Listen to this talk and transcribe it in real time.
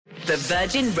The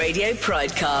Virgin Radio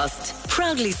Pridecast,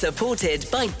 proudly supported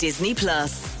by Disney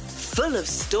Plus. Full of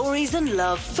stories and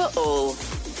love for all.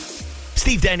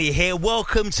 Steve Denier here.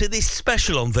 Welcome to this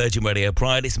special on Virgin Radio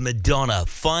Pride. It's Madonna,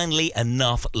 Finally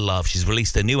Enough Love. She's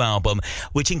released a new album,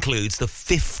 which includes the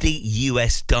 50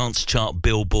 US dance chart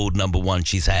Billboard #1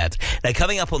 she's had. Now,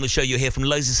 coming up on the show, you'll hear from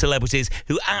loads of celebrities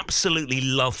who absolutely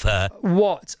love her.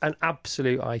 What an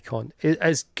absolute icon.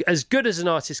 As good as an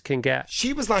artist can get.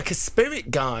 She was like a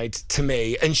spirit guide to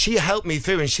me, and she helped me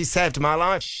through, and she saved my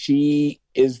life. She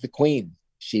is the queen.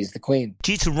 She's the queen.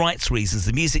 Due to rights reasons,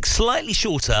 the music's slightly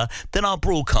shorter than our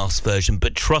broadcast version,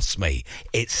 but trust me,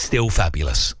 it's still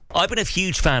fabulous. I've been a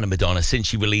huge fan of Madonna since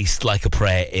she released Like a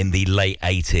Prayer in the late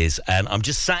 80s, and I'm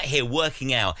just sat here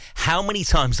working out how many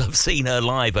times I've seen her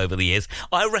live over the years.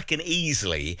 I reckon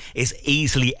it's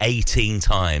easily 18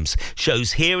 times.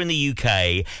 Shows here in the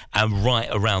UK and right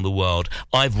around the world.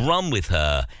 I've run with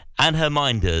her and her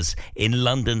minders in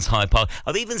London's Hyde Park.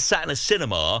 I've even sat in a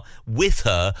cinema with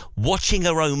her, watching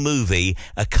her own movie,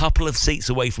 a couple of seats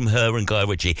away from her and Guy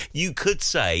Ritchie. You could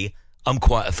say I'm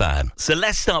quite a fan. So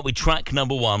let's start with track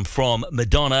 #1 from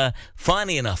Madonna,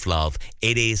 Finally Enough Love.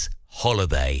 It is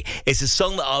Holiday. It's a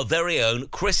song that our very own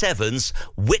Chris Evans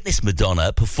witnessed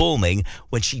Madonna performing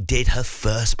when she did her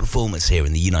first performance here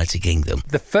in the United Kingdom.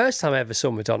 The first time I ever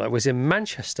saw Madonna was in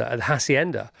Manchester at the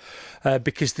Hacienda,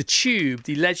 because the Tube,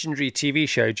 the legendary TV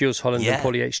show, Jules Holland and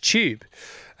Paulie H. Tube,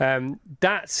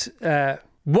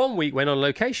 one week went on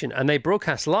location and they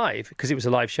broadcast live, because it was a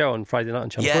live show on Friday night on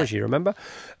Channel 4, you remember?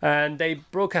 And they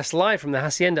broadcast live from the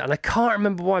Hacienda, and I can't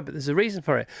remember why, but there's a reason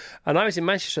for it. And I was in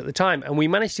Manchester at the time, and we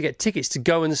managed to get tickets to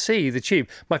go and see the Tube,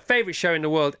 my favourite show in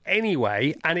the world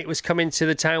anyway, and it was coming to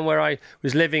the town where I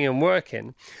was living and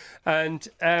working. And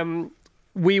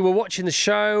we were watching the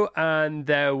show, and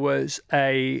there was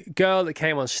a girl that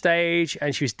came on stage,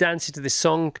 and she was dancing to this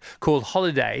song called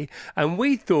Holiday, and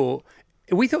we thought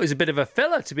it was a bit of a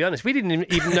filler, to be honest. We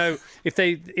didn't even know if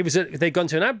they'd gone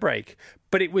to an ad break.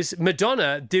 But it was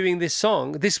Madonna doing this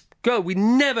song, this girl we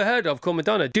never heard of called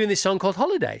Madonna, doing this song called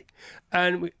Holiday.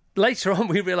 And later on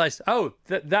we realised,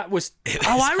 that was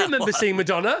I remember seeing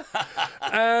Madonna.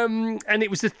 And it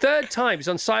was the third time. It was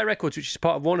on Sire Records, which is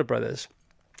part of Warner Brothers.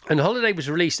 And Holiday was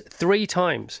released 3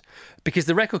 times because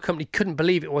the record company couldn't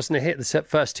believe it wasn't a hit the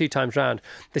first 2 times round.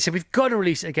 They said, we've got to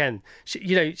release it again.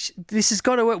 This has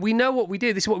got to work. We know what we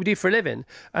do. This is what we do for a living.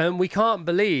 And we can't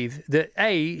believe that,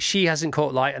 A, she hasn't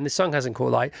caught light and the song hasn't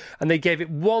caught light. And they gave it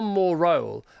one more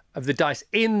roll of the dice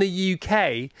in the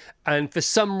UK, and for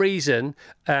some reason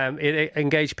it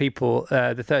engaged people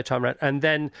the third time around, and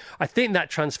then I think that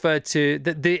transferred to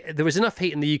there was enough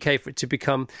heat in the UK for it to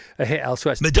become a hit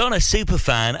elsewhere. Madonna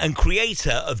superfan and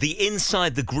creator of the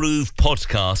Inside the Groove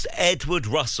podcast, Edward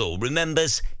Russell,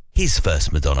 remembers his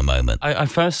first Madonna moment. I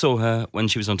first saw her when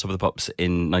she was on Top of the Pops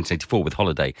in 1984 with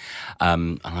Holiday,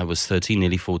 and I was 13,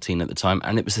 nearly 14 at the time,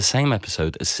 and it was the same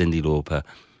episode as Cyndi Lauper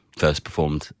first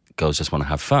performed Girls Just Want to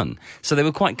Have Fun. So they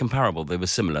were quite comparable. They were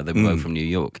similar. They were both from New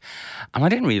York. And I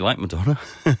didn't really like Madonna.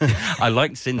 I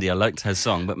liked Cyndi. I liked her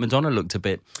song. But Madonna looked a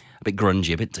bit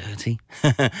grungy, a bit dirty.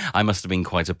 I must have been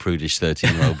quite a prudish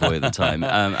 13-year-old boy at the time.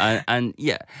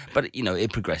 But,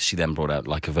 it progressed. She then brought out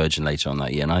Like a Virgin later on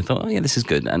that year. And I thought, this is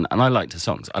good. And I liked her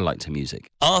songs. I liked her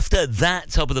music. After that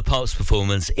Top of the Pops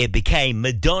performance, it became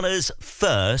Madonna's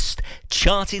first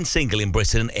charting single in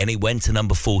Britain, and it went to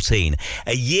number 14.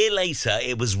 A year later,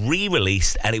 it was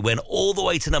re-released, and it went all the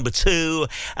way to number 2.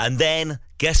 And then,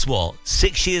 guess what?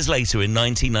 6 years later, in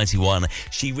 1991,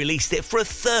 she released it for a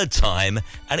third time,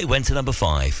 and it went to number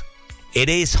 5. It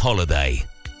is Holiday.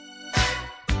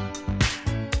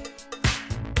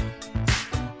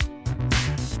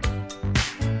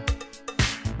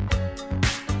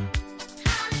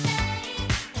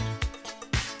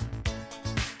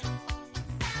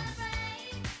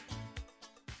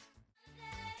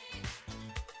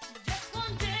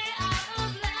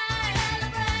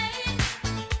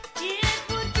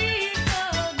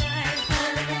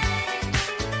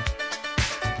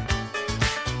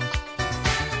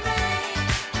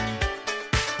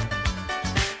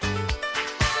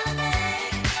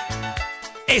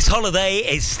 It's Holiday,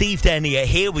 it's Steve Denier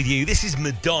here with you. This is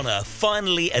Madonna,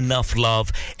 Finally Enough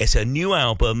Love. It's her new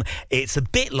album. It's a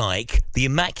bit like the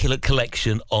Immaculate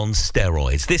Collection on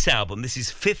steroids. This album, this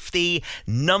is 50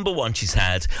 #1 she's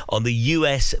had on the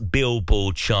US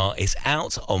Billboard chart. It's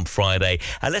out on Friday.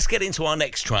 And let's get into our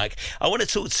next track. I want to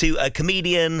talk to a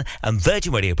comedian and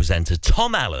Virgin Radio presenter,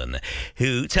 Tom Allen,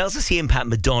 who tells us the impact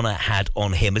Madonna had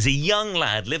on him as a young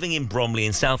lad living in Bromley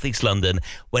in southeast London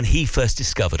when he first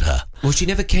discovered her. Well, she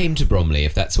never came to Bromley,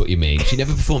 if that's what you mean. She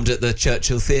never performed at the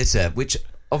Churchill Theatre, which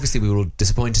obviously we were all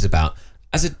disappointed about.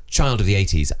 As a child of the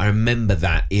 80s, I remember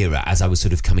that era as I was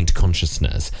sort of coming to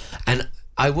consciousness. And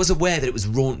I was aware that it was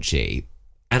raunchy.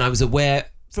 And I was aware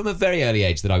from a very early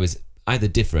age that I was either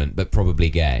different, but probably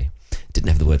gay. Didn't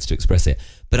have the words to express it.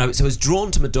 But I was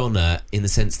drawn to Madonna in the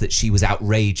sense that she was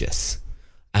outrageous.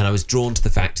 And I was drawn to the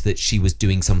fact that she was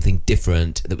doing something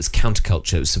different, that was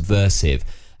counterculture, it was subversive,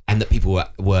 and that people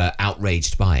were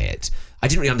outraged by it. I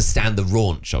didn't really understand the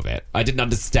raunch of it. I didn't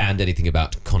understand anything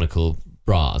about conical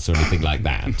bras or anything like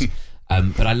that.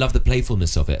 But I love the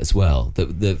playfulness of it as well.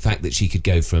 The fact that she could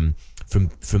go from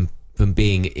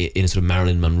being in a sort of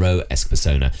Marilyn Monroe-esque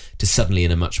persona to suddenly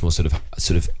in a much more sort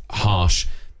of harsh,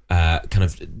 kind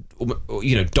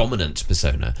of, dominant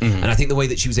persona. And I think the way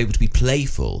that she was able to be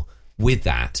playful with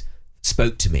that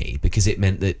spoke to me, because it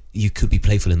meant that you could be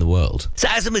playful in the world. So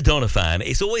as a Madonna fan,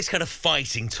 it's always kind of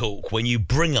fighting talk when you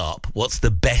bring up what's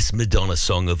the best Madonna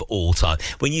song of all time.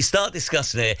 When you start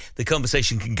discussing it, the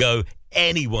conversation can go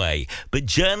anyway. But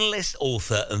journalist,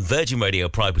 author and Virgin Radio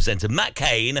Pride presenter Matt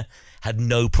Cain had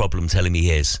no problem telling me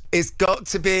his. It's got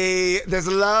to be, there's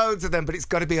loads of them, but it's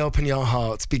got to be Open Your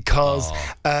Heart, because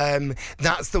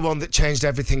that's the one that changed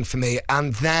everything for me.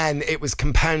 And then it was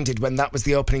compounded when that was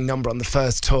the opening number on the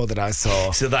first tour that I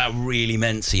saw. So that really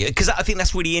meant to you? Because I think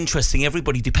that's really interesting.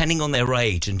 Everybody, depending on their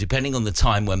age and depending on the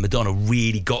time when Madonna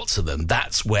really got to them,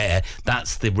 that's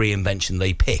the reinvention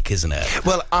they pick, isn't it?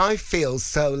 Well, I feel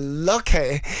so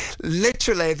lucky,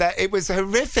 literally, that it was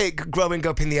horrific growing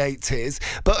up in the 80s,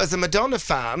 but as a Madonna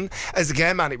fan, as a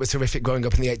gay man, it was horrific growing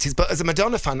up in the 80s, but as a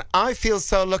Madonna fan, I feel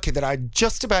so lucky that I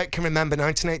just about can remember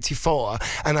 1984,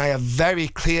 and I have very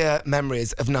clear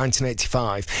memories of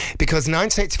 1985, because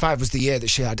 1985 was the year that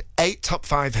she had 8 top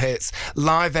 5 hits,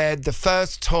 Live Aid, the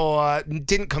first tour,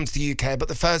 didn't come to the UK, but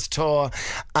the first tour,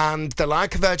 and the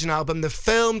Like a Virgin album, the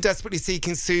film Desperately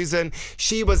Seeking Susan.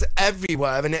 She was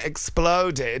everywhere, and it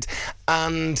exploded,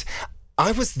 and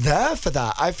I was there for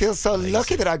that. I feel so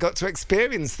lucky that I got to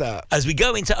experience that. As we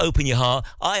go into Open Your Heart,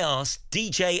 I asked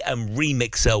DJ and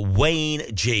remixer Wayne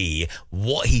G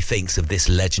what he thinks of this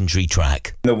legendary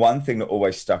track. The one thing that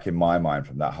always stuck in my mind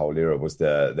from that whole era was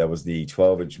there was the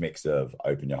 12-inch mix of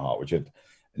Open Your Heart, which had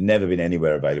never been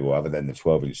anywhere available other than the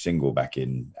 12-inch single back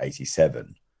in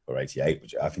 87 or 88,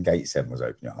 which I think 87 was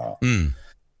Open Your Heart.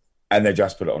 And they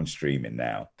just put it on streaming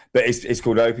now. But it's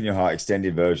called Open Your Heart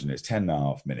extended version. It's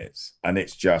 10.5 minutes. And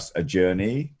it's just a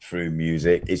journey through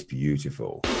music. It's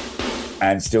beautiful.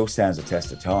 And still stands the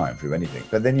test of time through anything.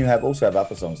 But then you also have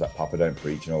other songs like Papa Don't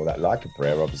Preach and all that. Like a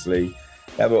Prayer, obviously.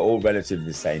 They were all relatively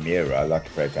the same era. Like a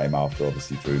Prayer came after,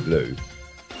 obviously, True Blue.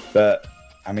 But,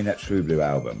 I mean, that True Blue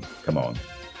album, come on.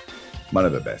 One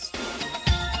of the best.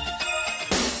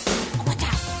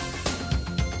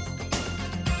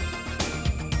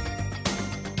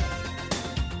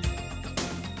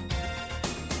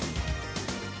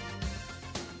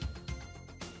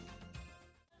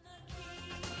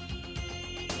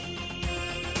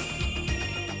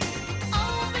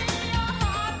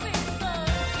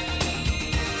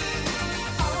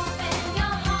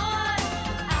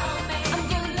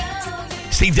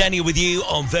 Steve Daniel with you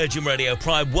on Virgin Radio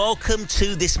Pride. Welcome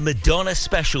to this Madonna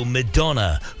special.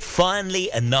 Madonna,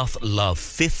 Finally Enough Love,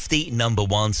 50 number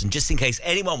ones. And just in case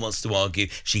anyone wants to argue,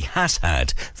 she has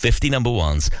had 50 number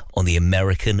ones on the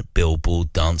American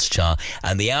Billboard Dance Chart.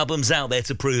 And the album's out there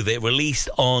to prove it, released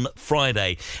on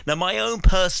Friday. Now, my own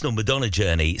personal Madonna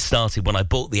journey started when I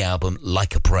bought the album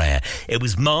Like a Prayer. It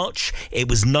was March, it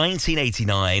was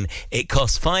 1989. It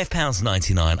cost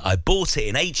 £5.99. I bought it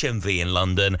in HMV in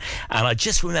London, and I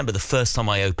just remember the first time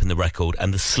I opened the record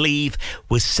and the sleeve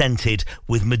was scented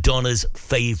with Madonna's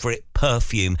favourite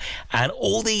perfume. And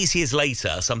all these years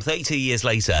later, some 32 years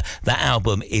later, that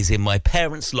album is in my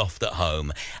parents' loft at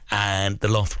home, and the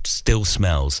loft still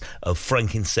smells of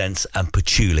frankincense and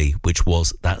patchouli, which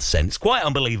was that scent. It's quite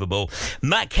unbelievable.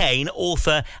 Matt Cain,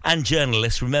 author and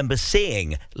journalist, remembers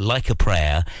seeing Like a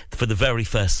Prayer for the very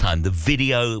first time. The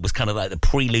video was kind of like the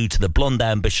prelude to the Blonde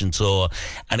Ambition tour,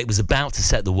 and it was about to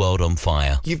set the world on fire.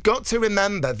 You've got to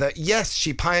remember that, yes,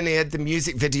 she pioneered the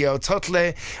music video,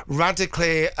 totally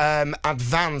radically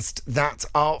advanced that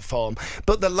art form,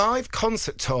 but the live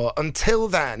concert tour until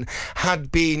then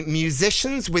had been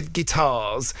musicians with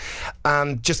guitars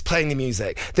and just playing the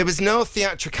music. There was no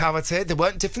theatricality. There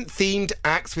weren't different themed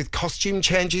acts with costume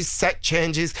changes, set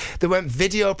changes. There weren't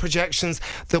video projections.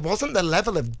 There wasn't the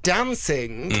level of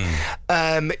dancing.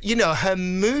 Her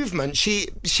movement, she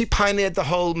pioneered the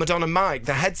whole Madonna mic,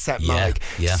 the headset mic,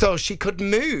 so she could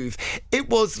move. It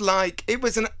was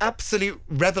an absolute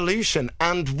revolution.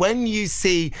 And when you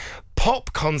see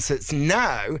pop concerts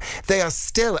now, they are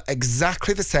still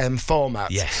exactly the same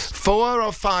format. Yes. 4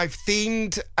 or 5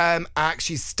 themed acts.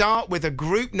 You start with a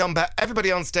group number,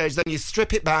 everybody on stage, then you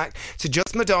strip it back to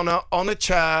just Madonna on a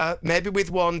chair, maybe with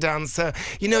one dancer.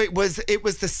 You know, it was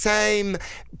the same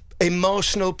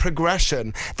emotional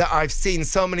progression that I've seen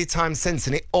so many times since,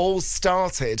 and it all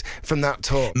started from that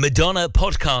tour. Madonna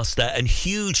podcaster and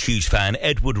huge fan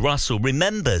Edward Russell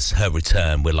remembers her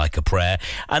return with Like a Prayer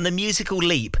and the musical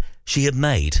leap she had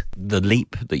made. The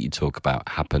leap that you talk about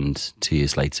happened 2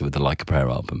 years later with the Like a Prayer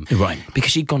album. Right. Because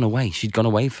she'd gone away. She'd gone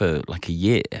away for like a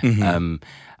year. And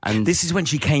this is when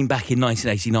she came back in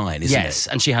 1989, isn't it? Yes,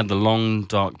 and she had the long,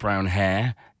 dark brown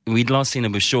hair. We'd last seen her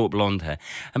with short blonde hair.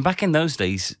 And back in those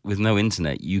days, with no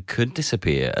internet, you could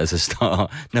disappear as a star.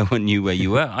 No one knew where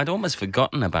you were. I'd almost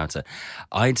forgotten about her.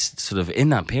 I'd sort of, in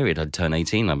that period, I'd turned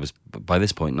 18. I was, by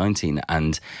this point, 19.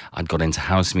 And I'd got into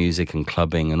house music and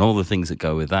clubbing and all the things that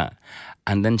go with that.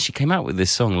 And then she came out with this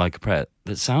song, Like a Prayer,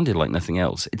 that sounded like nothing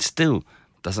else. It still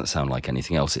doesn't sound like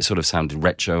anything else. It sort of sounded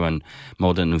retro and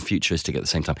modern and futuristic at the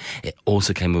same time. It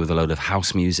also came with a load of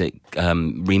house music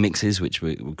remixes, which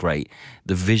were great.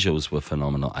 The visuals were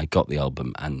phenomenal. I got the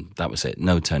album, and that was it.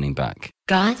 No turning back.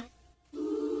 God?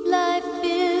 Life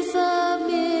is a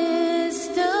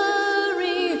mystery.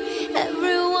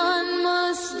 Everyone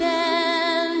must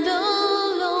stand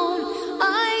alone.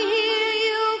 I hear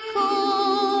you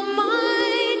call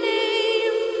my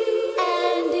name,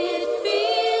 and it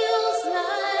feels like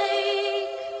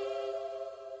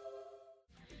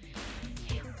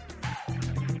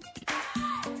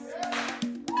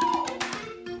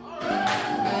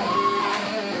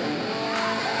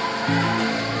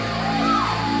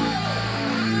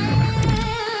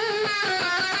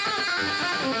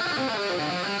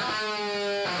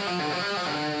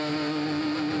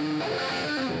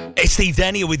It's Steve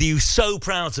Daniel with you. So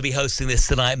proud to be hosting this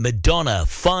tonight. Madonna,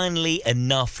 Finally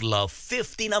Enough Love.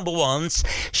 50 number ones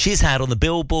she's had on the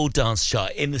Billboard Dance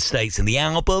Chart in the States, and the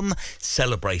album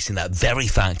celebrating that very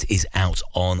fact is out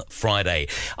on Friday.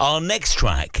 Our next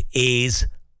track is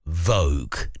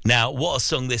Vogue. Now, what a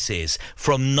song this is,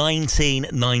 from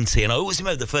 1990. And I always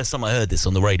remember the first time I heard this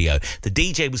on the radio, the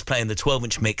DJ was playing the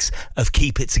 12-inch mix of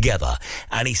Keep It Together.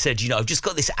 And he said, you know, I've just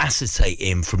got this acetate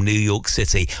in from New York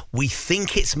City. We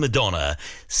think it's Madonna.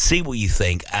 See what you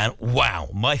think. And wow,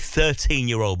 my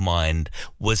 13-year-old mind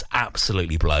was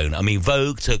absolutely blown. I mean,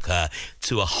 Vogue took her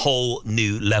to a whole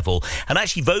new level. And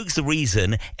actually, Vogue's the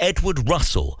reason Edward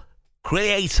Russell,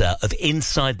 creator of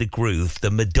Inside the Groove,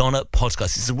 the Madonna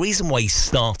podcast, it's the reason why he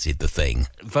started the thing.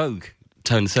 Vogue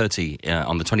turned 30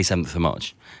 on the 27th of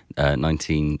March,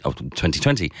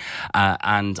 2020.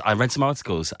 And I read some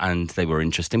articles and they were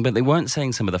interesting, but they weren't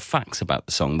saying some of the facts about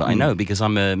the song that I know, because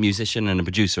I'm a musician and a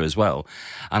producer as well.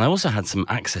 And I also had some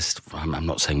access, I'm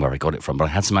not saying where I got it from, but I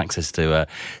had some access to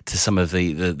some of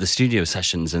the studio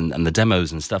sessions and the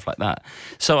demos and stuff like that.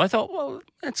 So I thought, well,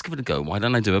 let's give it a go. Why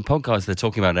don't I do a podcast? They're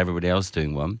talking about everybody else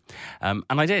doing one. And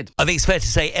I did. I think it's fair to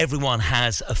say everyone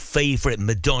has a favourite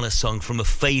Madonna song from a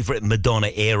favourite Madonna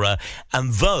era.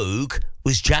 And Vogue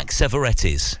was Jack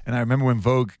Severetti's. And I remember when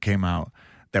Vogue came out,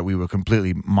 that we were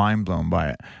completely mind blown by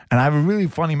it. And I have a really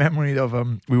funny memory of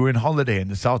we were in holiday in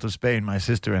the south of Spain, my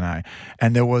sister and I,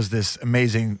 and there was this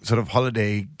amazing sort of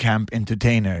holiday camp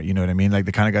entertainer, you know what I mean? Like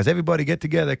the kind of guys, everybody get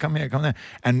together, come here, come there.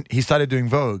 And he started doing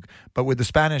Vogue, but with the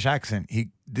Spanish accent.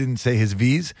 He didn't say his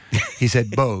V's. He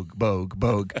said Vogue, Vogue,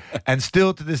 Vogue. And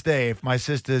still to this day, if my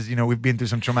sister's, you know, we've been through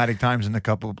some traumatic times in the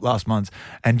couple last months,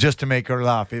 and just to make her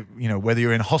laugh, if, you know, whether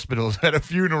you're in hospitals, at a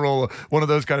funeral, one of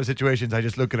those kind of situations, I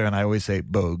just look at her and I always say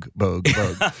Vogue, Vogue,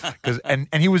 Vogue. And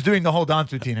he was doing the whole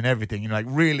dance routine and everything, you know, like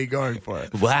really going for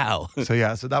it. Wow. So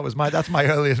yeah, so that's my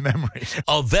earliest memory.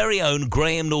 Our very own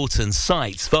Graham Norton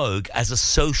cites Vogue as a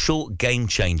social game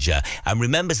changer and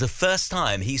remembers the first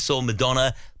time he saw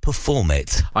Madonna perform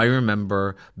it. I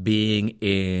remember being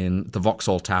in the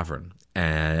Vauxhall Tavern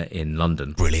in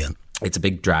London. Brilliant. It's a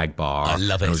big drag bar. I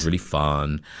love it. It was really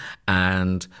fun.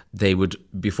 And they would,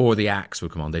 before the acts would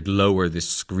come on, they'd lower this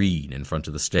screen in front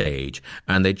of the stage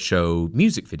and they'd show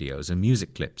music videos and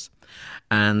music clips.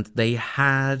 And they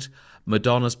had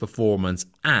Madonna's performance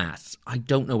at, I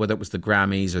don't know whether it was the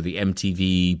Grammys or the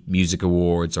MTV Music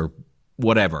Awards or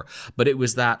whatever, but it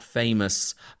was that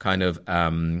famous kind of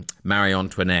Marie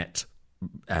Antoinette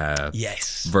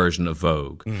version of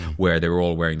Vogue, where they were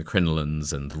all wearing the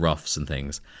crinolines and the ruffs and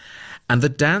things. And the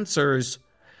dancers,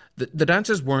 the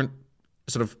dancers weren't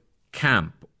sort of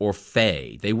camp or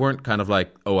fey. They weren't kind of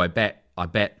like, oh, I bet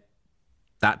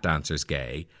that dancer's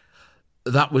gay.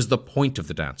 that was the point of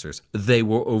the dancers. They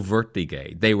were overtly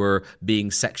gay. They were being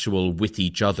sexual with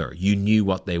each other. You knew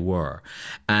what they were.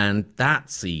 And that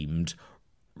seemed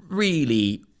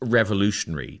really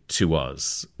revolutionary to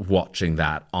us, watching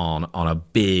that on a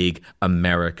big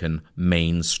American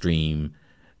mainstream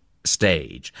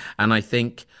stage. And I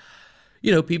think,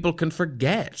 people can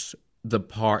forget the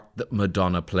part that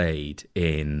Madonna played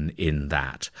in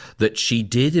that she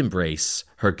did embrace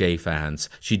her gay fans.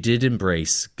 She did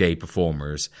embrace gay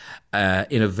performers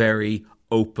in a very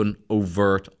open,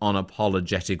 overt,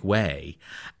 unapologetic way.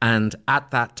 And at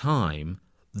that time,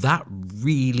 that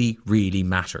really, really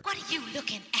mattered. What are you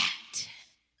looking at?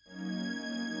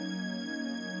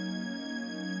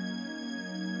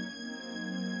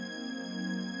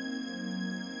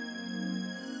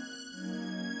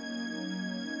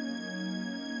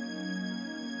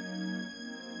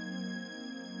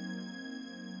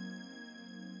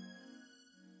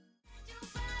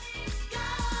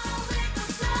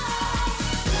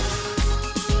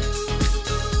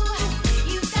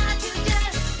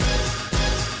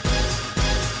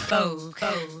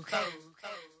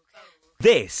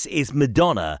 This is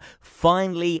Madonna,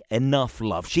 Finally Enough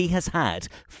Love. She has had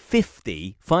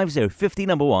 50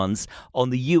 number ones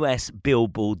on the US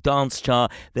Billboard Dance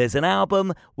Chart. There's an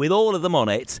album with all of them on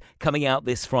it coming out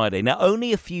this Friday. Now,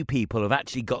 only a few people have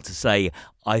actually got to say,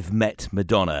 I've met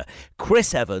Madonna.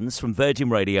 Chris Evans from Virgin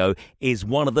Radio is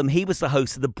one of them. He was the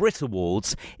host of the Brit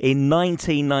Awards in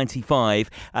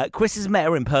 1995. Chris has met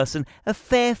her in person a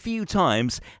fair few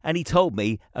times, and he told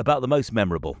me about the most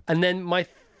memorable. And then my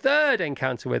third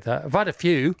encounter with her, I've had a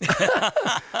few.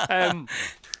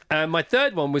 My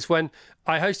third one was when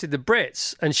I hosted the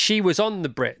Brits, and she was on the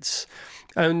Brits,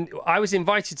 and I was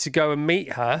invited to go and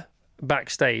meet her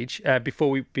backstage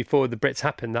before the Brits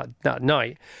happened that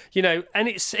night, and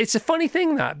it's a funny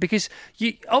thing that, because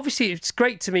obviously it's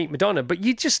great to meet Madonna, but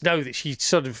you just know that she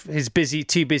sort of is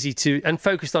too busy to and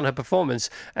focused on her performance,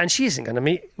 and she isn't going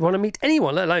to want to meet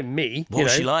anyone, let alone me. What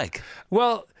was she like?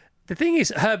 Well, the thing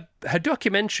is, her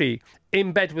documentary,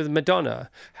 In Bed with Madonna,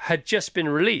 had just been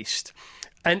released.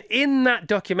 And in that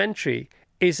documentary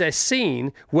is a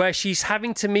scene where she's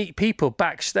having to meet people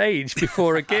backstage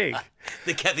before a gig.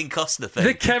 The Kevin Costner thing.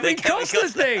 The Kevin Costner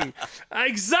thing.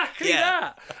 Exactly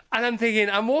that. And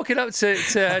I'm walking up to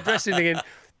her dressing room thinking,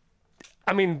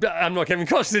 I mean, I'm not Kevin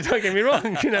Costner, don't get me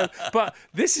wrong, but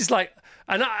this is like,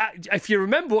 and if you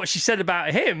remember what she said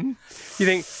about him, you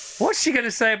think, what's she going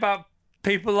to say about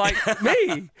people like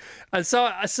me? And so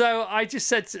I just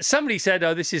said, somebody said,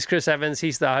 oh, this is Chris Evans,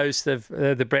 he's the host of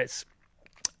the Brits.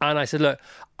 And I said, look,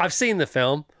 I've seen the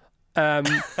film. I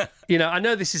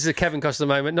know this is a Kevin Costner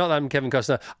moment, not that I'm Kevin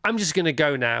Costner. I'm just going to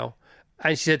go now.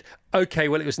 And she said, okay,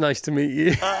 well, it was nice to meet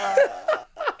you.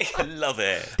 I love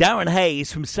it. Darren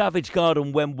Hayes from Savage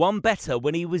Garden went one better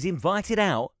when he was invited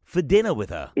out for dinner with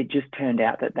her. It just turned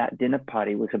out that dinner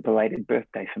party was a belated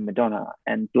birthday for Madonna,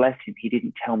 and bless him, he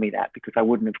didn't tell me that, because I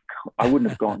wouldn't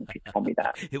have gone if he told me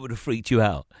that. It would have freaked you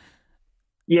out.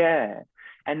 Yeah,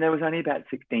 and there was only about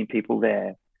 16 people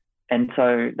there, and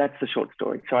so that's the short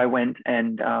story. So I went,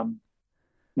 and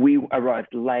we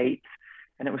arrived late,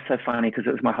 and it was so funny because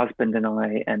it was my husband and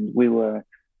I, and we were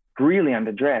really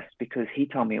underdressed because he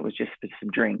told me it was just for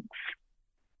some drinks,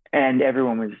 and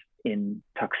everyone was in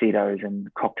tuxedos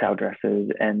and cocktail dresses,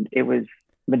 and it was,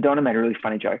 Madonna made a really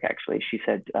funny joke actually. She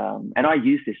said, and I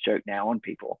use this joke now on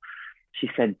people, she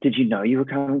said, did you know you were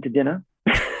coming to dinner?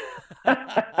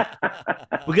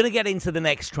 We're going to get into the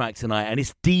next track tonight, and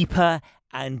it's deeper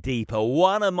and deeper.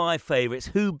 One of my favourites.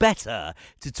 Who better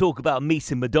to talk about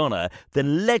meeting Madonna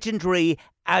than legendary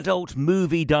adult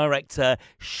movie director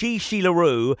Shishi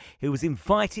LaRue, who was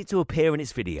invited to appear in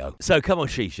its video. So come on,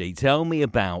 Shishi, tell me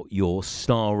about your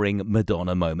starring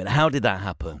Madonna moment. How did that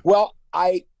happen? Well,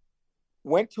 I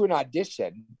went to an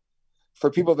audition for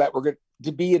people that were going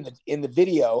to be in the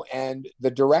video, and the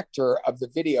director of the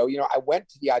video, I went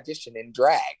to the audition in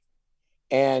drag,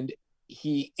 and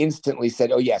he instantly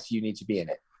said, oh yes, you need to be in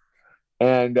it.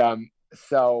 And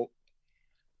so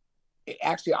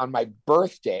actually on my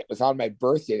birthday, it was on my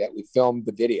birthday that we filmed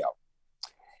the video.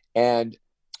 And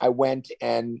I went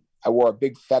and I wore a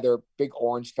big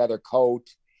orange feather coat,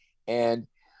 and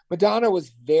Madonna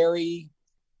was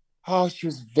she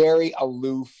was very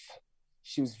aloof.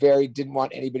 She was didn't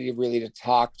want anybody really to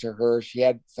talk to her. She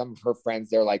had some of her friends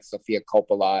there, like Sofia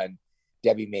Coppola and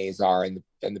Debbie Mazar,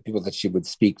 and the people that she would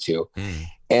speak to.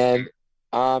 And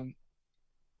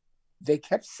they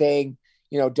kept saying,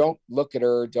 don't look at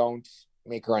her, don't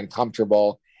make her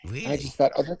uncomfortable. Really? And I just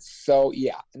thought, oh, that's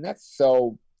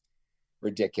so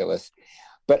ridiculous.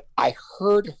 But I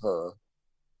heard her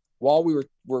while we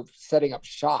were setting up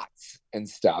shots and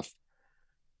stuff,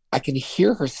 I can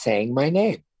hear her saying my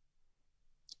name.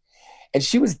 And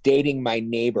she was dating my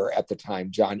neighbor at the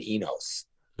time, John Enos,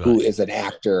 who is an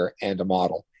actor and a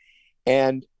model.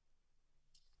 And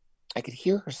I could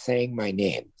hear her saying my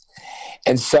name.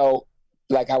 And so,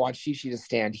 like, I want Shishi to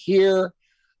stand here.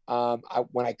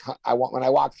 When I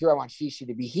walk through, I want Shishi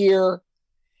to be here.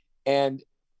 And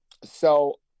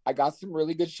so I got some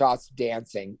really good shots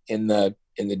dancing in the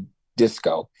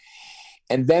disco.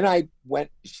 And then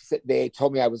they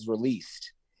told me I was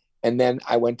released. And then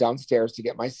I went downstairs to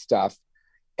get my stuff.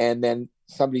 And then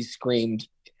somebody screamed,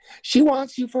 "She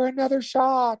wants you for another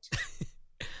shot."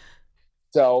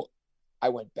 So I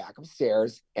went back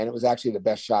upstairs, and it was actually the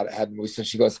best shot I had in the movie. So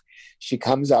she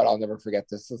comes out. I'll never forget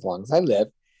this as long as I live.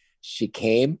 She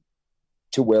came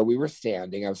to where we were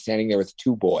standing. I was standing there with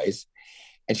two boys.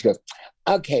 And she goes,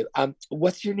 "Okay,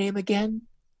 what's your name again?"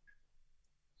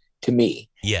 To me.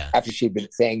 Yeah. After she'd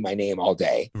been saying my name all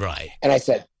day. Right. And I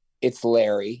said, "It's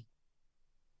Larry."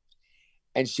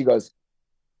 And she goes,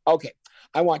 "Okay,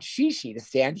 I want Shishi to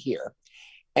stand here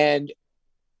and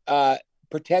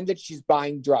pretend that she's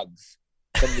buying drugs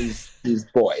from these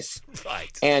boys."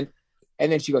 Right. And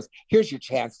then she goes, "Here's your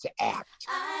chance to act."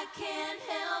 I can't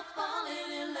help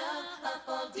falling in love. I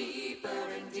fall deeper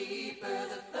and deeper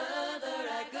the further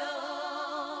I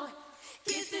go.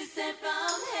 Kisses sent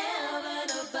from heaven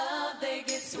above, they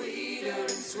get sweeter and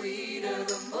sweeter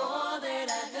the more that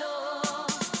I know.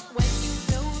 When you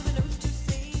know the notes to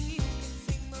say, you can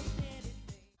sing most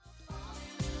anything.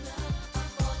 Falling in love, I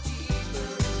fall deeper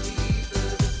and deeper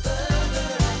the further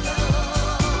I go.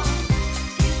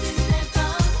 Kisses sent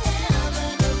from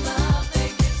heaven above, they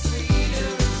get sweeter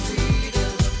and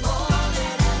sweeter the more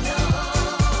that I know.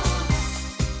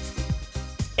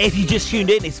 If you just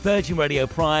tuned in, it's Virgin Radio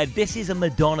Pride. This is a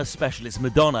Madonna special. It's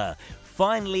Madonna.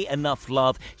 Finally Enough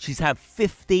Love. She's had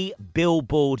 50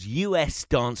 Billboard US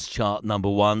dance chart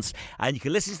 #1s, and you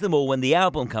can listen to them all when the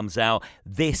album comes out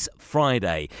this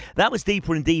Friday. That was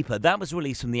Deeper and Deeper. That was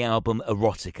released from the album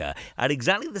Erotica. At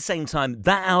exactly the same time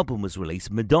that album was released,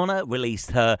 Madonna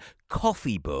released her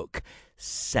coffee book,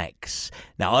 Sex.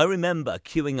 Now, I remember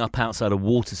queuing up outside of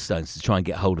Waterstones to try and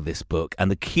get hold of this book,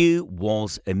 and the queue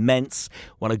was immense.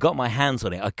 When I got my hands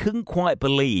on it, I couldn't quite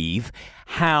believe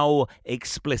how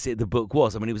explicit the book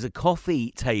was. I mean, it was a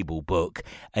coffee table book,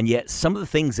 and yet some of the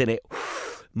things in it,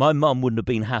 my mum wouldn't have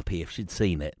been happy if she'd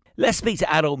seen it. Let's speak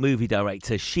to adult movie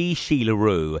director Shishi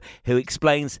LaRue, who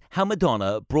explains how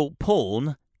Madonna brought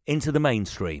porn into the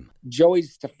mainstream. Joey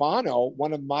Stefano,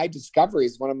 one of my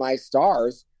discoveries, one of my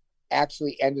stars,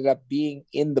 actually ended up being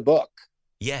in the book.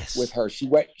 Yes. With her. She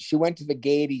went to the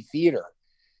Gaiety Theater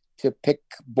to pick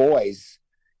boys,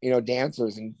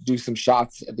 dancers, and do some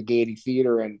shots at the Gaiety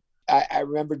Theater. And I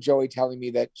remember Joey telling me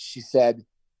that she said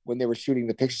when they were shooting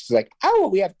the pictures, she's like, "Oh,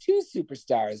 we have two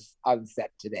superstars on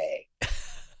set today."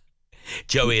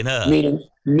 Joey and her.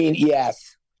 Meaning,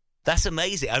 yes. That's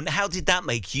amazing. And how did that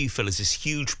make you feel as this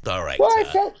huge director? Well, I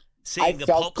felt Seeing a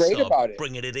pop great star about it.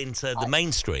 bringing it into the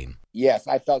mainstream. Yes,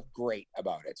 I felt great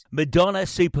about it. Madonna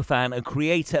superfan and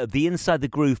creator of the Inside the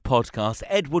Groove podcast,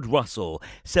 Edward Russell,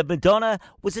 said Madonna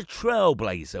was a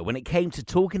trailblazer when it came to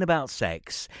talking about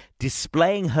sex,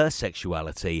 displaying her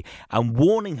sexuality, and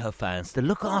warning her fans to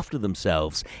look after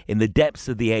themselves in the depths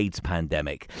of the AIDS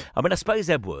pandemic. I mean, I suppose,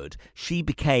 Edward, she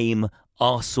became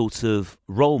our sort of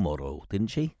role model, didn't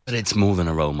she? But it's more than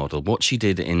a role model. What she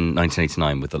did in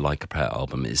 1989 with the Like a Prayer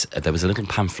album is there was a little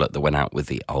pamphlet that went out with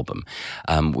the album,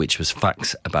 which was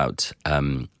facts about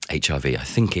HIV. I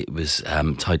think it was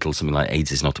titled something like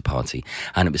AIDS is Not a Party,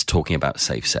 and it was talking about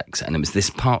safe sex. And it was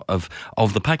this part of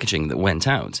the packaging that went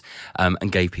out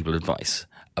and gave people advice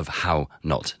of how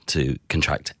not to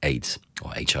contract AIDS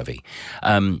or HIV.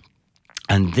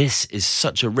 And this is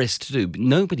such a risk to do.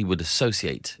 Nobody would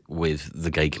associate with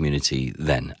the gay community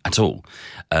then at all,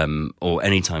 or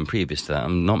any time previous to that,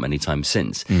 and not many times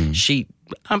since. She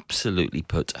absolutely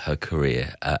put her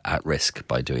career at risk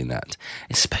by doing that,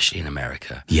 especially in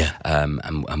America. Yeah.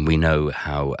 And we know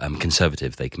how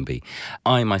conservative they can be.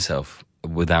 I myself,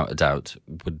 without a doubt,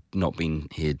 would not been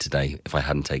here today if I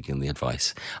hadn't taken the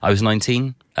advice. I was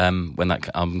 19 when that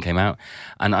album came out,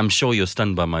 and I'm sure you're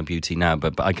stunned by my beauty now,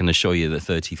 but I can assure you that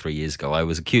 33 years ago I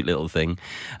was a cute little thing.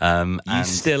 You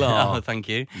still are. Oh, thank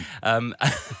you. And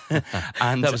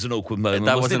that was an awkward moment.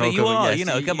 That was an awkward moment.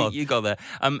 Yes, come on. You got there.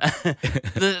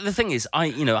 The thing is, I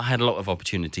had a lot of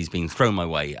opportunities being thrown my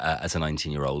way as a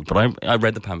 19-year-old, but I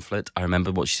read the pamphlet. I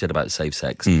remember what she said about safe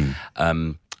sex,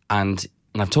 and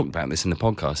I've talked about this in the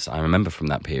podcast. I remember from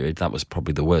that period, that was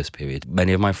probably the worst period.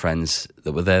 Many of my friends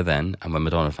that were there then and were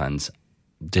Madonna fans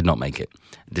did not make it.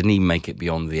 Didn't even make it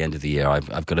beyond the end of the year.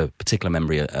 I've got a particular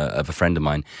memory of a friend of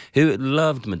mine who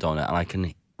loved Madonna, and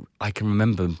I can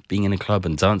remember being in a club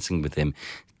and dancing with him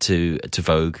to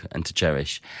Vogue and to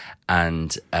Cherish,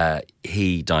 and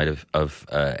he died of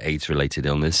AIDS-related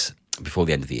illness before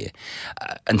the end of the year.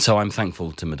 And so I'm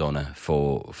thankful to Madonna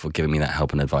for giving me that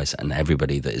help and advice, and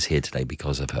everybody that is here today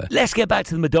because of her. Let's get back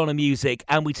to the Madonna music,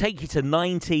 and we take you to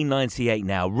 1998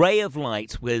 now. Ray of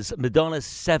Light was Madonna's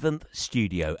 7th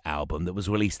studio album that was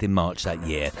released in March that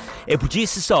year. It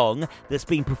produced a song that's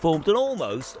been performed on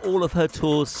almost all of her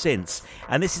tours since,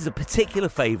 and this is a particular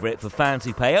favourite for fans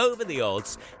who pay over the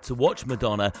odds to watch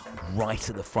Madonna right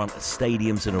at the front of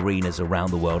stadiums and arenas around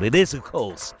the world. It is, of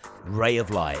course, Ray of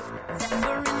Light.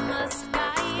 Zephyr in the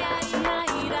sky at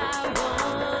night, I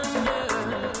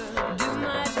wonder, do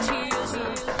my tears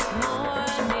of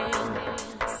morning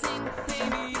sink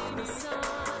beneath the sun?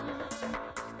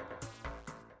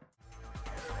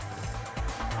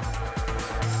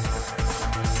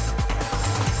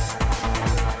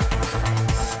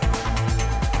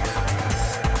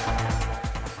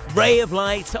 Ray of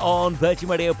Light on Virgin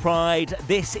Radio Pride.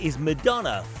 This is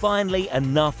Madonna, Finally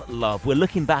Enough Love. We're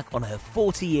looking back on her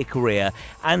 40-year career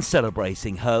and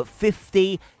celebrating her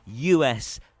 50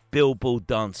 US Billboard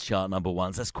Dance Chart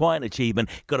 #1s. That's quite an achievement.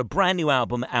 Got a brand new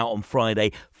album out on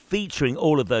Friday featuring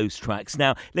all of those tracks.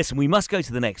 Now, listen, we must go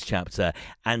to the next chapter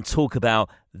and talk about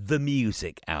the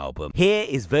music album. Here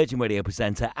is Virgin Radio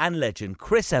presenter and legend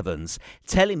Chris Evans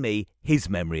telling me his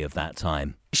memory of that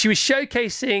time. She was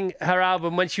showcasing her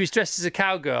album when she was dressed as a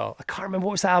cowgirl. I can't remember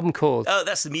what was the album called. Oh,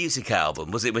 that's the music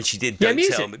album. Was it when she did Don't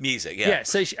Tell Me Music? Yeah. Yeah,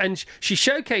 so she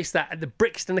showcased that at the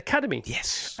Brixton Academy.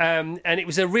 Yes. And it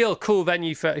was a real cool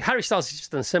venue for... Harry Styles has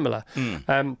just done similar.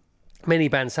 Many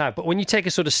bands have, but when you take a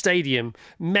sort of stadium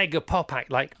mega pop act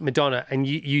like Madonna and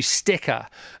you stick her,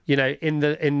 you know, in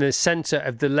the centre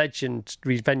of the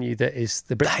legendary venue that is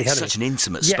the Brixton Academy. That is such an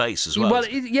intimate space as well. Well,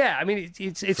 I mean,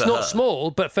 it's not small,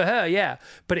 but for her, yeah.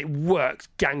 But it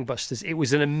worked gangbusters. It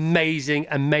was an amazing,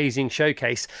 amazing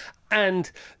showcase,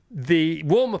 and the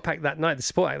warm up act that night, the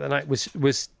support act that night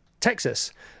was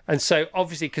Texas. And so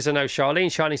obviously, because I know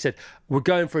Charlene said, we're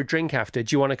going for a drink after,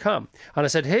 do you want to come? And I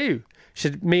said, who? She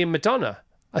said, me and Madonna.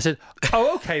 I said,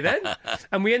 oh, okay then.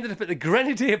 And we ended up at the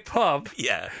Grenadier pub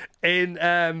in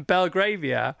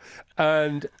Belgravia.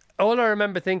 And all I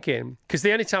remember thinking, because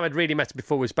the only time I'd really met her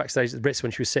before was backstage at the Brits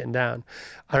when she was sitting down.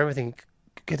 I remember thinking,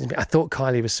 goodness me, I thought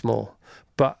Kylie was small.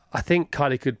 But I think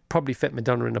Kylie could probably fit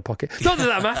Madonna in a pocket. Not that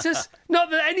that matters.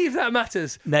 Not that any of that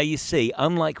matters. Now, you see,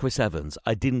 unlike Chris Evans,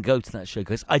 I didn't go to that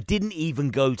showcase. I didn't even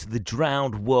go to the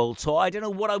Drowned World Tour. I don't know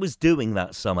what I was doing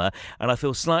that summer, and I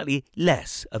feel slightly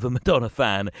less of a Madonna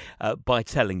fan by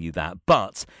telling you that.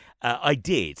 But I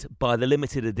did buy the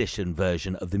limited edition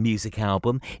version of the music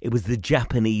album. It was the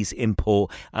Japanese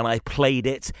import, and I played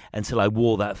it until I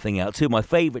wore that thing out. Two of my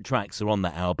favourite tracks are on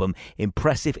that album,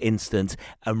 Impressive Instant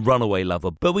and Runaway Lover.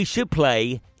 But we should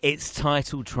play its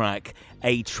title track,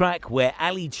 a track where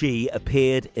Ali G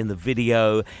appeared in the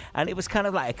video, and it was kind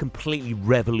of like a completely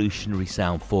revolutionary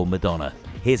sound for Madonna.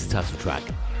 Here's the title track.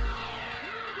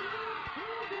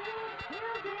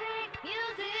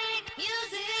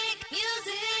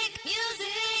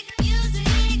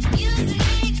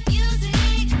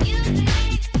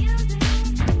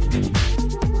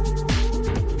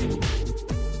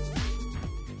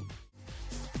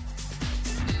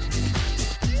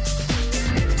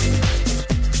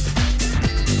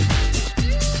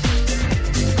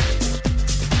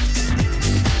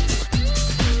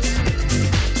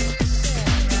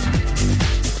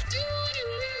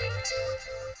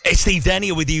 Steve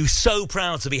Daniel with you. So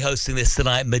proud to be hosting this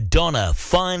tonight. Madonna,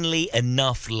 Finally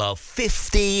Enough Love.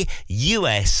 50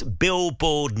 US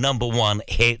Billboard #1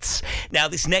 hits. Now,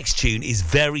 this next tune is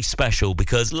very special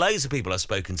because loads of people I've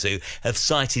spoken to have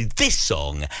cited this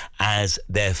song as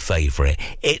their favourite.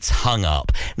 It's Hung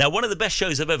Up. Now, one of the best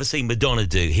shows I've ever seen Madonna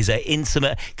do is her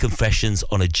intimate confessions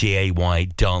on a GAY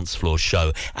dance floor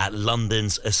show at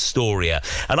London's Astoria.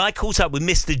 And I caught up with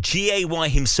Mr. GAY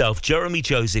himself, Jeremy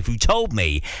Joseph, who told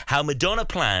me how Madonna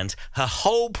planned her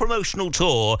whole promotional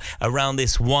tour around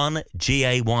this one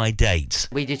GAY date.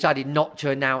 We decided not to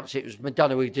announce it was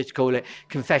Madonna. We just call it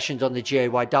Confessions on the GAY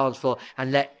dance floor,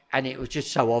 and it was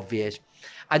just so obvious.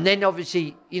 And then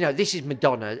obviously, you know, this is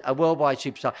Madonna, a worldwide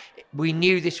superstar. We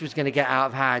knew this was going to get out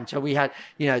of hand, so we had,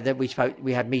 you know, then we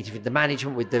had meetings with the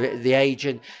management, with the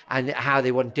agent, and how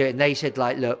they want to do it. And they said,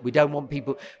 like, look, we don't want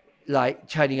people like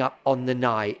turning up on the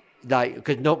night. like,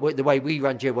 because not the way we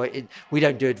run GAY, we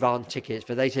don't do advance tickets,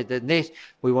 but they said that this,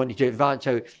 we want you to advance.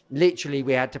 So literally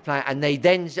we had to plan. And they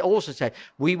then also said,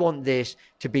 we want this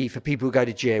to be for people who go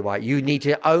to GAY. You need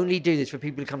to only do this for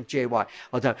people who come to GAY.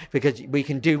 Because we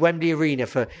can do Wembley Arena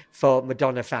for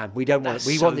Madonna fan. We don't want it.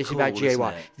 We want this about GAY.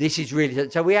 This is really,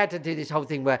 so we had to do this whole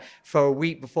thing where for a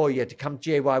week before you had to come to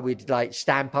GAY, we'd like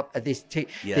stamp up this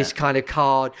this kind of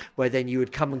card where then you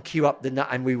would come and queue up the nut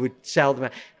and we would sell them.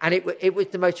 And it was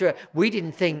the most, we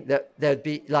didn't think that there'd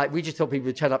be, like, we just thought people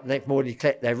would turn up the next morning,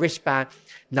 collect their wristband.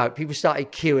 No, people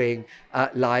started queuing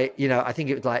like, you know, I think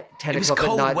it was like 10 o'clock at night. It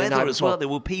was cold weather the night as well. There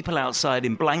were people outside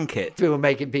in blankets. We were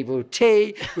making people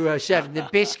tea. We were serving the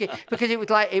biscuit because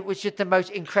it was just the most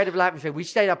incredible atmosphere. We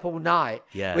stayed up all night.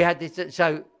 Yeah. We had this,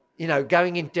 so, you know,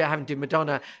 going into having to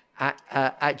Madonna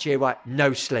at GAY,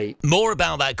 no sleep. More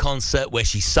about that concert where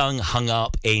she sung Hung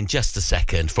Up in just a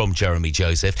second from Jeremy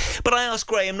Joseph. But I asked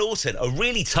Graham Norton, a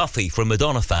really toughie from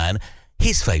Madonna fan,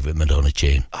 his favourite Madonna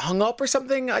tune. Hung Up or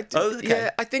something?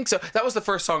 Yeah, I think so. That was the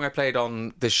first song I played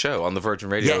on this show, on the Virgin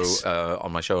Radio, Yes.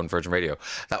 on my show on Virgin Radio.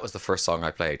 That was the first song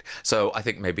I played. So I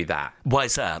think maybe that. Why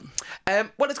is that?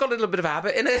 Well, it's got a little bit of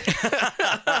ABBA in it,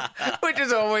 which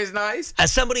is always nice.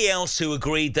 As somebody else who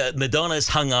agreed that Madonna's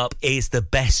Hung Up is the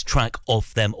best track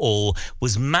of them all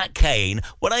was Matt Cain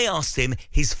when I asked him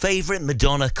his favourite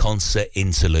Madonna concert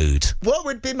interlude. What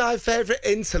would be my favourite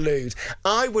interlude?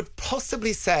 I would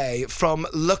possibly say from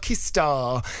Lucky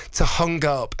Star to Hung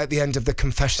Up at the end of the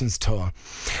Confessions tour,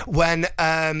 when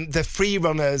the free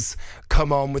runners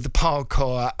come on with the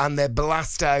parkour and they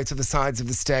blast out of the sides of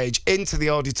the stage into the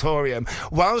auditorium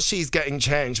while she's getting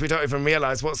changed. We don't even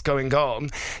realise what's going on.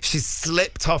 She's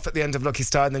slipped off at the end of Lucky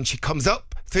Star and then she comes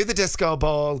up through the disco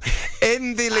ball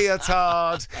in the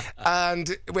leotard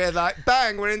and we're like,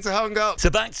 bang, we're into Hung Up. So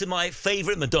back to my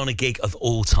favourite Madonna gig of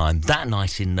all time, that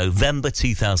night in November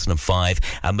 2005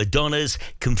 at Madonna's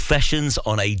Confessions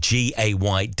on a GAY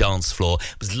dance floor.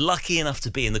 Was lucky enough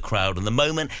to be in the crowd, and the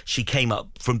moment she came up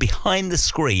from behind the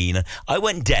screen, I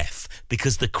went deaf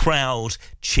because the crowd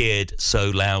cheered so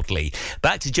loudly.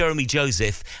 Back to Jeremy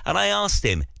Joseph, and I asked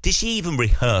him, did she even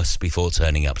rehearse before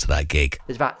turning up to that gig?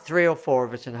 There's about 3 or 4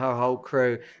 of us and her whole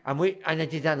crew. And I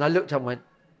did that and I looked up and went,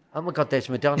 oh my God, there's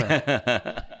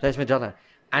Madonna. There's Madonna.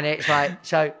 And it's like,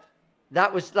 so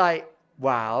that was like,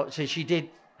 wow. So she did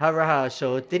her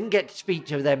rehearsal, didn't get to speak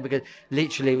to them because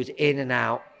literally it was in and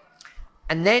out.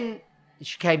 And then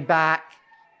she came back,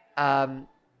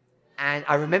 and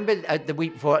I remember the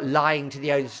week before lying to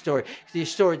the owner of the story, because the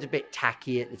story was a bit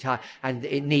tacky at the time and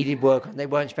it needed work and they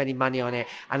weren't spending money on it.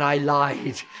 And I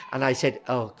lied and I said,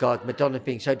 oh God, Madonna's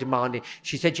being so demanding.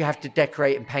 She said you have to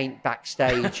decorate and paint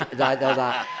backstage.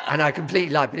 that. And I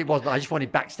completely lied, but it wasn't. I just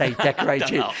wanted backstage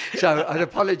decorated. So an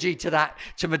apology to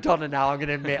Madonna now, I'm going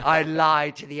to admit, I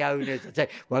lied to the owners. I said,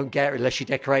 won't get her unless you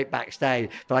decorate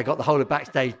backstage. But I got the whole of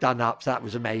backstage done up, so that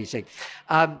was amazing.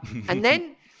 And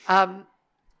then...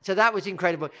 so that was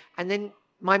incredible. And then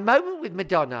my moment with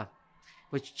Madonna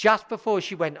was just before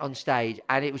she went on stage,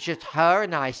 and it was just her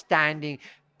and I standing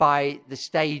by the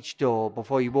stage door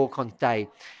before you walk on stage.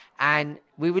 And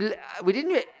we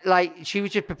didn't, like, she was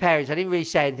just preparing, so I didn't really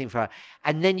say anything for her.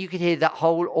 And then you could hear that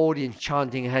whole audience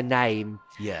chanting her name.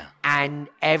 Yeah. And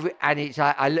it's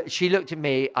like, she looked at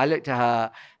me, I looked at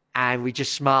her, and we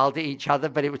just smiled at each other.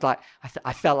 But it was like,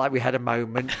 I felt like we had a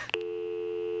moment.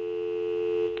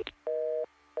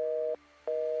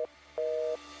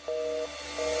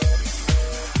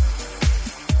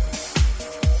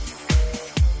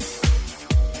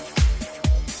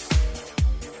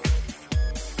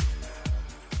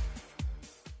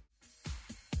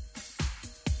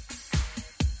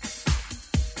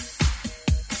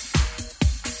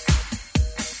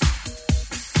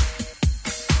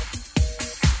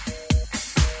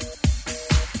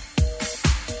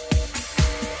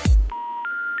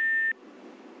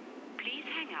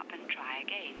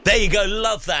 There you go,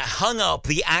 love that. Hung Up,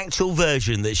 the actual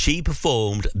version that she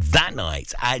performed that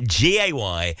night at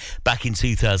GAY back in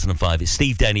 2005. It's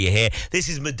Steve Denier here. This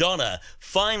is Madonna.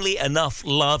 Finally enough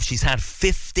love. She's had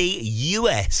 50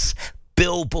 US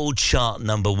Billboard chart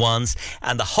 #1s,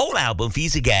 and the whole album for you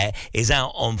to get is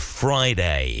out on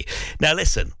Friday. Now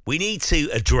listen, we need to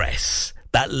address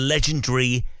that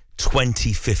legendary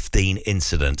 2015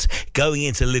 incident. Going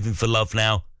into Living for Love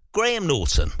now, Graham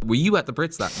Norton. Were you at the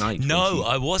Brits that night? No,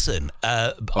 I wasn't.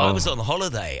 I was on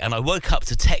holiday and I woke up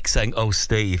to text saying, oh,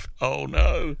 Steve, oh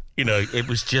no, You know, it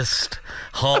was just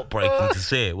heartbreaking to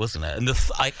see it, wasn't it? And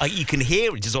you can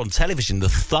hear it just on television, the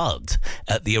thud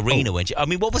at the arena when I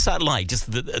mean, what was that like?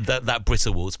 Just that Brit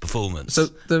Awards performance. So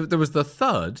there was the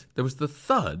thud. There was the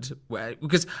thud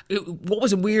because what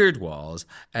was weird was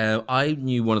I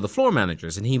knew one of the floor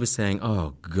managers, and he was saying,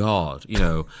 "Oh God, you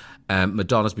know."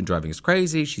 Madonna's been driving us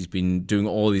crazy. She's been doing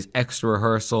all these extra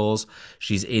rehearsals.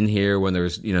 She's in here when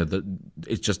there's, you know,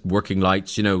 it's just working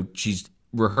lights. You know, she's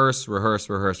rehearse.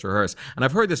 And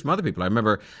I've heard this from other people. I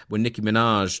remember when Nicki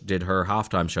Minaj did her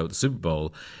halftime show at the Super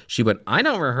Bowl, she went, I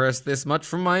don't rehearse this much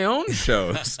from my own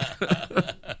shows.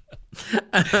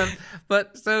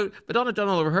 But so Madonna done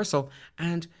all the rehearsal,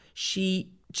 and she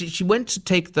went to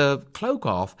take the cloak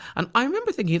off. And I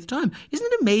remember thinking at the time,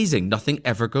 isn't it amazing nothing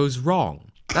ever goes wrong?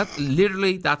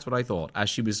 That's what I thought. As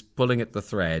she was pulling at the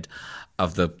thread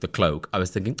of the cloak, I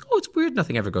was thinking, oh, it's weird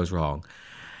nothing ever goes wrong.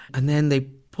 And then they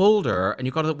pulled her, and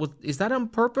you got to, well, is that on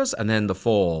purpose? And then the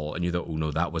fall, and you thought, oh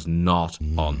no, that was not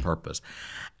on purpose.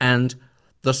 And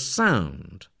the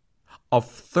sound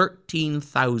of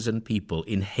 13,000 people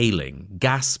inhaling,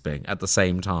 gasping at the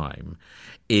same time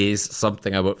is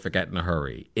something I won't forget in a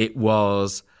hurry. It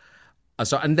was,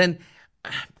 and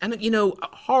you know,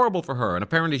 horrible for her. And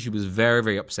apparently she was very,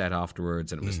 very upset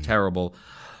afterwards, and it was terrible.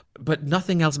 But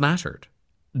nothing else mattered.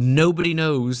 Nobody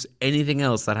knows anything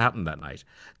else that happened that night.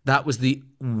 That was the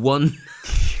one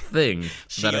thing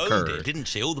that occurred. She owned it, didn't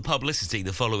she? All the publicity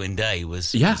the following day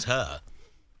was her.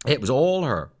 It was all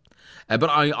her. But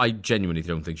I genuinely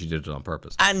don't think she did it on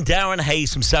purpose. And Darren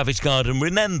Hayes from Savage Garden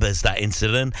remembers that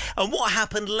incident and what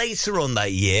happened later on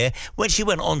that year when she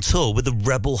went on tour with the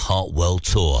Rebel Heart World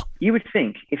Tour. You would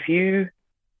think if you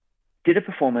did a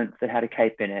performance that had a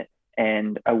cape in it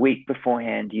and a week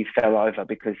beforehand you fell over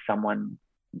because someone,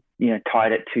 you know,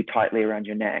 tied it too tightly around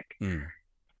your neck,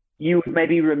 you would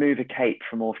maybe remove a cape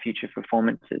from all future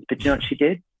performances. But you know what she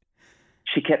did?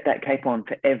 She kept that cape on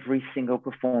for every single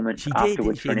performance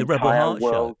afterwards for an entire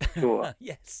world tour.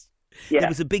 Yes. Yeah. There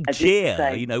was a big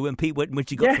cheer, you know, when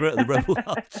she got through at the Rebel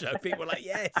Heart show. People were like,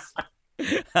 yes.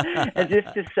 As if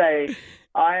to say,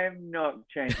 I'm not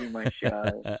changing my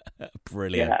show.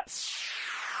 Brilliant.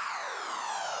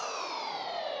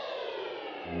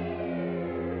 Yeah.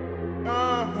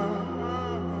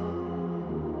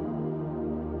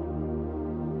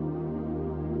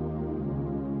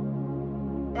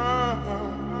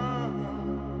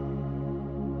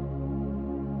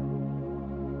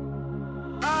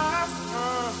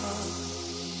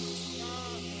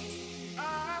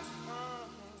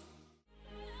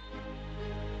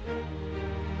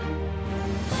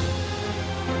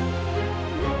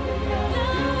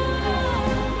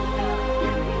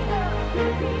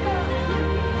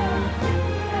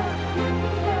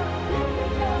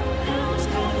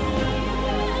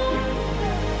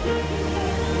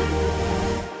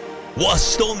 What a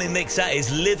stormy mix that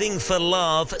is. Living for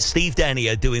Love. Steve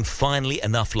Danier doing Finally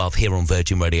Enough Love here on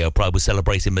Virgin Radio Pride. We're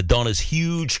celebrating Madonna's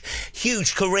huge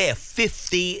career.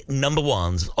 50 number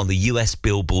ones on the US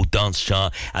Billboard Dance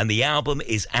Chart. And the album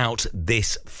is out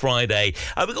this Friday.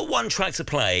 We've got one track to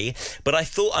play, but I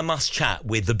thought I must chat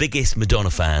with the biggest Madonna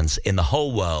fans in the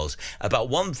whole world about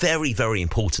one very, very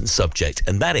important subject,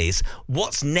 and that is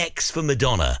what's next for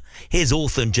Madonna. Here's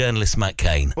author and journalist Matt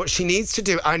Cain. What she needs to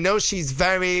do, I know she's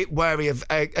very wary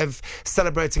of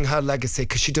celebrating her legacy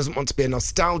because she doesn't want to be a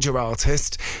nostalgia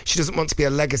artist. She doesn't want to be a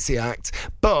legacy act.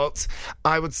 But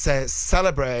I would say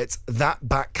celebrate that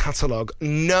back catalogue.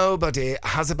 Nobody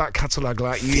has a back catalogue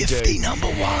like you do. 50 number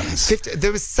ones.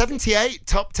 There was 78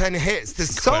 top 10 hits. The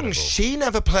songs she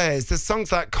never plays. The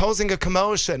songs like Causing a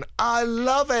Commotion. I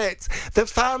love it. The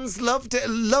fans loved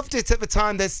it at the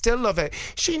time. They still love it.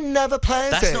 She never plays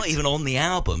it. That's not even on the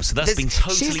album, so that's been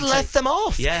totally... She's left them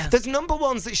off. Yeah. There's number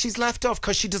ones that she's left off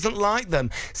because she doesn't like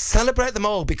them. Celebrate them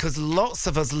all because lots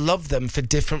of us love them for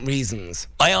different reasons.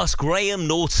 I asked Graham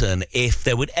Norton if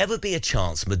there would ever be a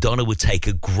chance Madonna would take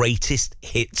a greatest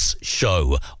hits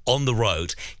show on the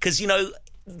road, because, you know,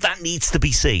 that needs to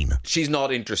be seen. She's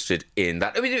not interested in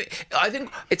that. I mean, I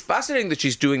think it's fascinating that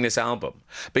she's doing this album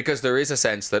because there is a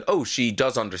sense that, she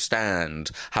does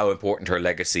understand how important her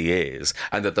legacy is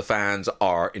and that the fans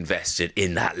are invested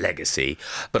in that legacy.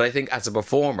 But I think as a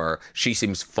performer, she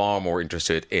seems far more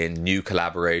interested in new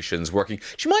collaborations, working.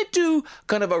 She might do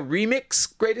kind of a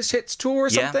remix greatest hits tour or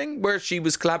something where she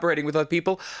was collaborating with other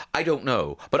people. I don't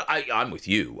know. But I'm with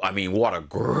you. I mean, what a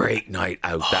great night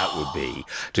out that would be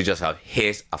to just have hits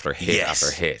hit after hit Yes.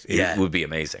 after hit. It Yeah. would be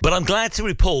amazing. But I'm glad to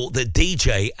report that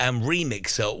DJ and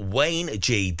remixer Wayne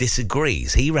G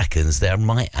disagrees. He reckons there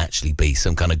might actually be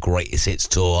some kind of greatest hits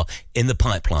tour in the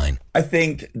pipeline. I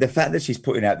think the fact that she's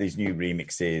putting out these new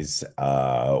remixes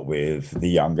with the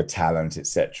younger talent,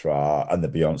 etc., and the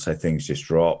Beyonce thing's just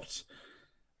dropped.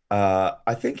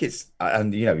 I think it's,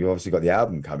 and you obviously got the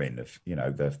album coming of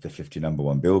the 50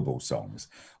 #1 Billboard songs.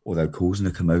 Although Causing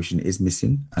a Commotion is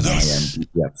missing, and I am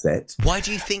deeply upset. Why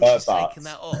do you think she's taken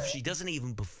that off? She doesn't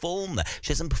even perform that.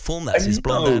 She hasn't performed that since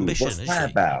Blonde Ambition, What's has that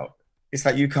she? about? It's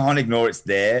like you can't ignore it's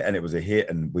there, and it was a hit,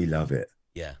 and we love it.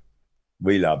 Yeah.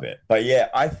 We love it. But yeah,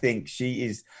 I think she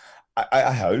is,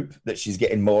 I hope that she's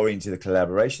getting more into the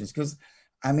collaborations because,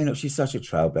 I mean, look, she's such a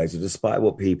trailblazer, despite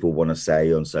what people want to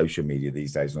say on social media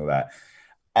these days and all that.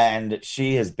 And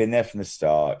she has been there from the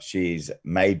start. She's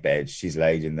made beds. She's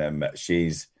laid in them.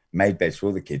 She's made beds for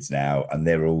all the kids now, and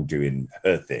they're all doing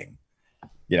her thing.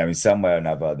 In some way or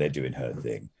another, they're doing her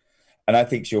thing. And I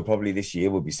think she'll probably this year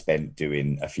will be spent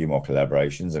doing a few more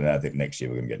collaborations. And I think next year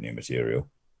we're going to get new material.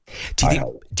 Do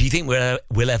you think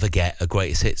we'll ever get a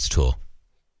greatest hits tour?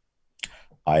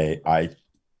 I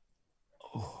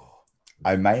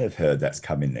may have heard that's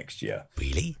coming next year.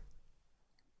 Really?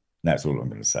 That's all I'm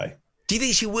going to say. Do you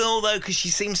think she will, though? Because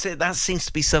that seems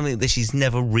to be something that she's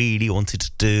never really wanted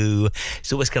to do.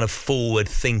 It's always kind of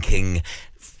forward-thinking.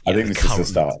 I think this is the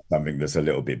start of something that's a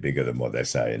little bit bigger than what they're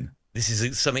saying. This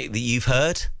is something that you've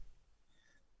heard?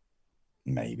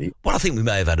 Maybe. Well, I think we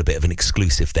may have had a bit of an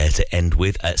exclusive there to end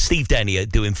with. Steve Denier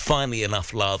doing Finally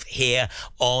Enough Love here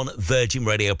on Virgin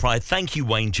Radio Pride. Thank you,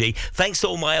 Wayne G. Thanks to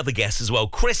all my other guests as well.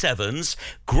 Chris Evans,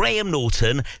 Graham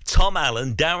Norton, Tom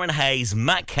Allen, Darren Hayes,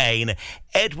 Matt Kane,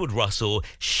 Edward Russell,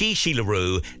 Shishi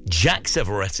LaRue, Jack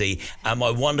Severetti, and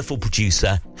my wonderful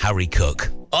producer, Harry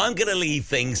Cook. I'm going to leave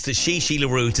things to Shishi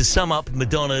LaRue to sum up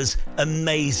Madonna's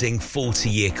amazing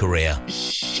 40-year career.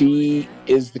 She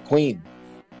is the queen.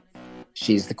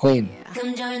 She's the queen.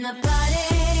 Come join the party,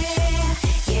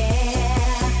 yeah.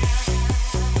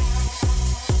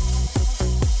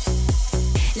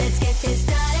 Let's get this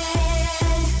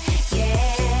started,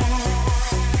 yeah.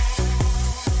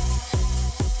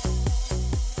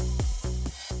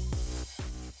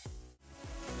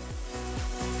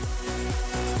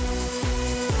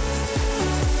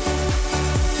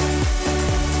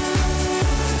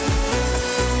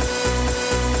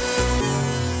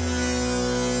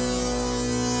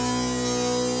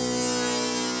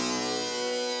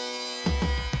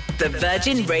 The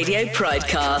Virgin Radio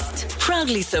Pridecast,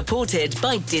 proudly supported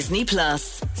by Disney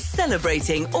Plus,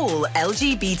 celebrating all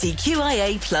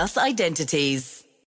LGBTQIA+ identities.